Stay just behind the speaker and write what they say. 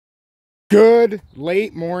Good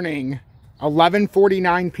late morning,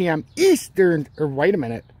 11:49 p.m. Eastern, or wait a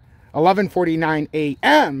minute, 11:49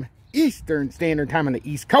 a.m. Eastern Standard Time on the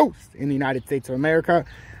East Coast in the United States of America.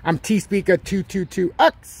 I'm T-Speaker 222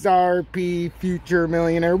 XRP Future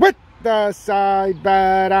Millionaire with the side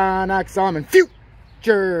bet on XM and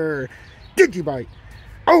Future Digibyte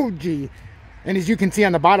OG. And as you can see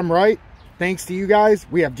on the bottom right, thanks to you guys,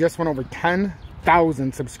 we have just went over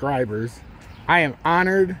 10,000 subscribers. I am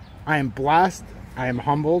honored, I am blessed, I am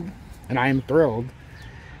humbled, and I am thrilled.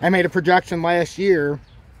 I made a projection last year.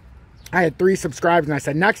 I had 3 subscribers, and I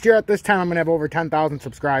said, next year at this time, I'm going to have over 10,000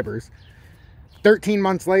 subscribers. 13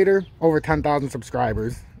 months later, over 10,000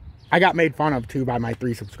 subscribers. I got made fun of, too, by my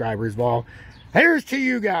 3 subscribers. Well, here's to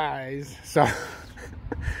you guys. So,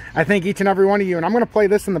 I thank each and every one of you, and I'm going to play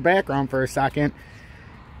this in the background for a second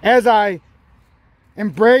as I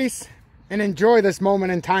embrace and enjoy this moment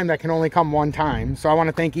in time that can only come one time. So I want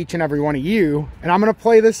to thank each and every one of you, and I'm going to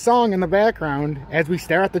play this song in the background as we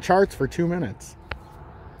stare at the charts for 2 minutes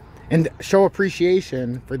and show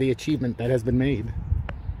appreciation for the achievement that has been made.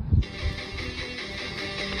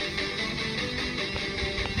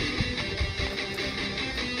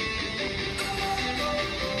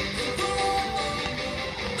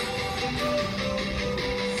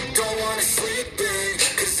 Don't wanna sleep in,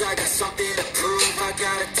 cause I got something to prove. I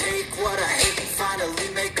gotta take what I hate and finally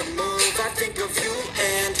make a move. I think of you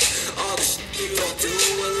and all the shit you don't do.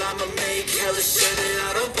 Well, I'ma make hella sure that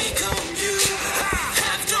I don't become you.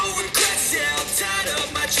 Have no regrets, yeah, I'm tied up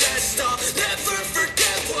my chest. I'll never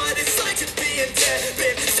forget what it's like to be a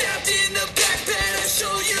deadbeat. Stabbed in the back bed, I'll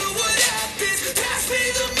show you what happens. Pass me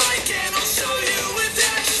the mic and I'll show you with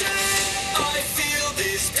action. I feel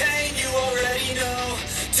this pain, you already know.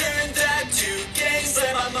 Turn that to gains,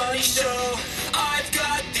 let my money show. I've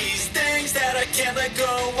got these things that I can't let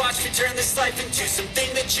go. Watch me turn this life into something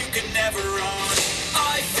that you could never own.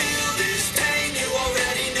 I feel this pain, you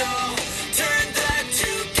already know. Turn that to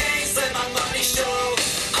gains, let my money show.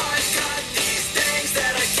 I've got these things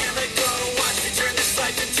that I can't let go. Watch me turn this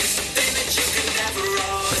life into something that you could never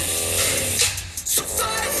own. So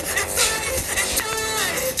fight and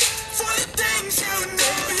die for the things you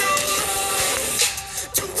know you'll love.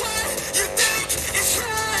 Do what you think is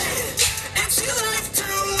right, and see life do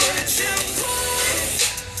what you want.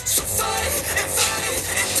 So fight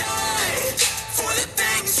and die for the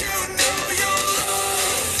things you know you'll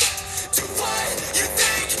love. Do what you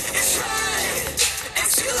think is right, and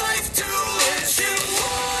see life do what you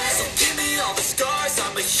want. So give me all the scars,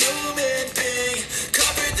 I'm a human being.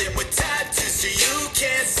 Cover them with tattoos so you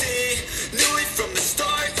can't see. Knew it from the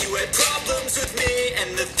start, you had problems with me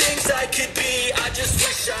and the things I could be, I just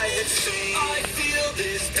wish I had seen. I feel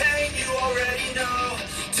this pain, you already know.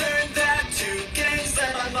 Turn that to gains,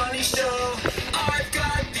 let my money show. I've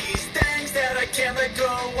got these things that I can't let go.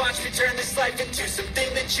 Watch me turn this life into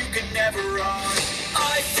something that you could never own.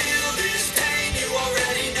 I feel this pain, you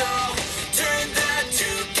already know. Turn that to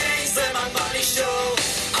gains, let my money show.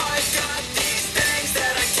 I've got these things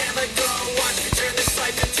that I can't let go. Watch me turn this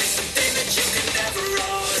life into something that you could never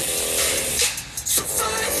own. So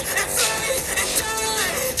fight and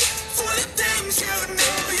die for the things you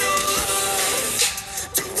know you'll love.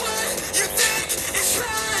 Do what you think is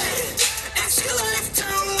right, and see life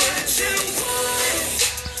do what you want.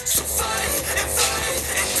 So fight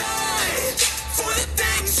and die for the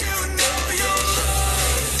things you know you'll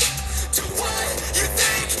love. Do what you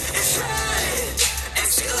think is right, and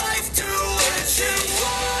see life do what you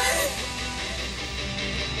want.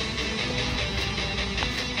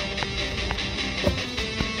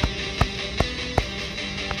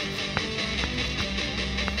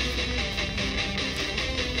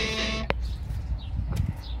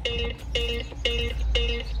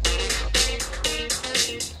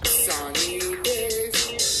 Sunny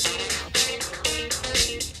days,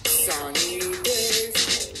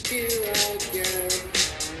 here again.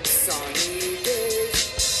 Sunny days,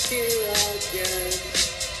 here again.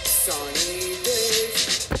 Sunny days,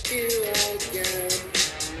 here again.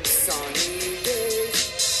 Sunny days,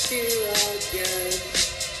 here again.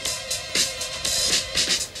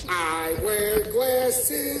 I wear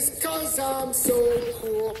glasses 'cause I'm so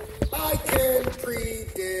cool. I can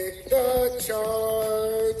predict the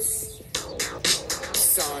charts.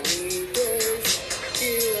 Sunny days,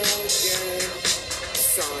 here again.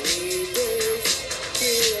 Sunny days,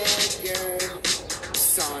 here again.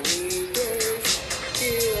 Sunny days,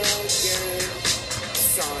 here again.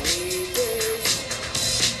 Sunny days.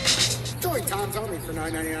 Join Tom's Army for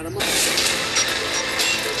 $9.99 a month.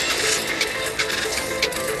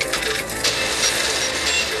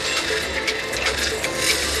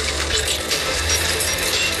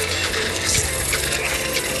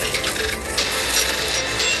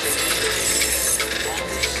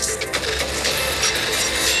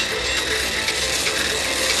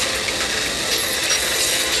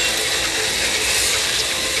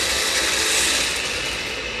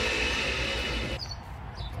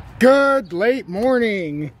 Good late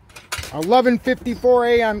morning,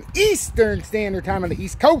 11:54 a.m. Eastern Standard Time on the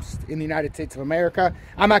East Coast in the United States of America.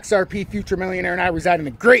 I'm XRP Future Millionaire, and I reside in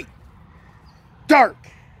the great, dark,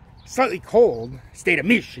 slightly cold state of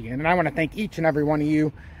Michigan. And I want to thank each and every one of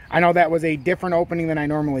you. I know that was a different opening than I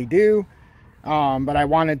normally do, but I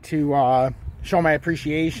wanted to show my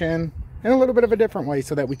appreciation in a little bit of a different way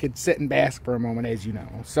so that we could sit and bask for a moment, as you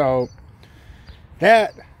know. So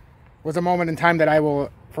that was a moment in time that I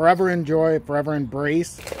will forever enjoy, forever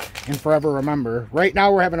embrace, and forever remember. Right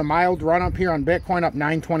now we're having a mild run up here on Bitcoin, up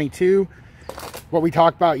 922. What we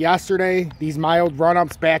talked about yesterday, these mild run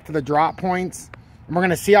ups back to the drop points, and we're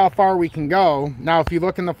going to see how far we can go. Now if you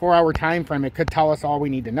look in the 4-hour time frame, it could tell us all we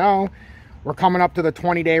need to know. We're coming up to the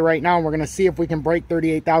 20-day right now, and we're going to see if we can break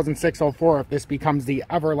 38,604 if this becomes the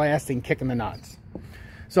everlasting kick in the nuts.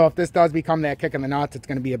 So if this does become that kick in the nuts, it's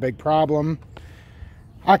going to be a big problem.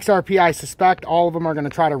 XRP, I suspect all of them are going to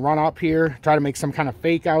try to run up here, try to make some kind of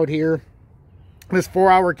fake out here. This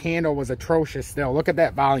 4-hour candle was atrocious still. Look at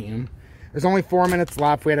that volume. There's only 4 minutes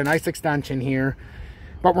left. We had a nice extension here,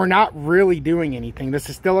 but we're not really doing anything.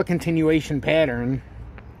 This is still a continuation pattern.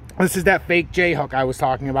 This is that fake J hook I was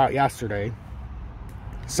talking about yesterday.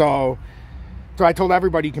 So I told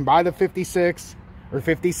everybody you can buy the 56 or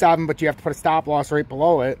 57, but you have to put a stop loss right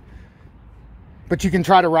below it. But you can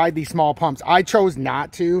try to ride these small pumps. I chose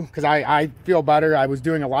not to because I feel better. I was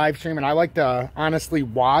doing a live stream, and I like to honestly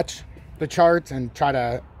watch the charts and try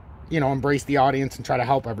to, you know, embrace the audience and try to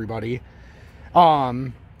help everybody.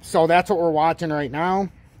 So that's what we're watching right now.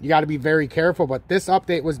 You got to be very careful. But this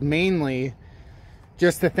update was mainly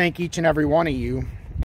just to thank each and every one of you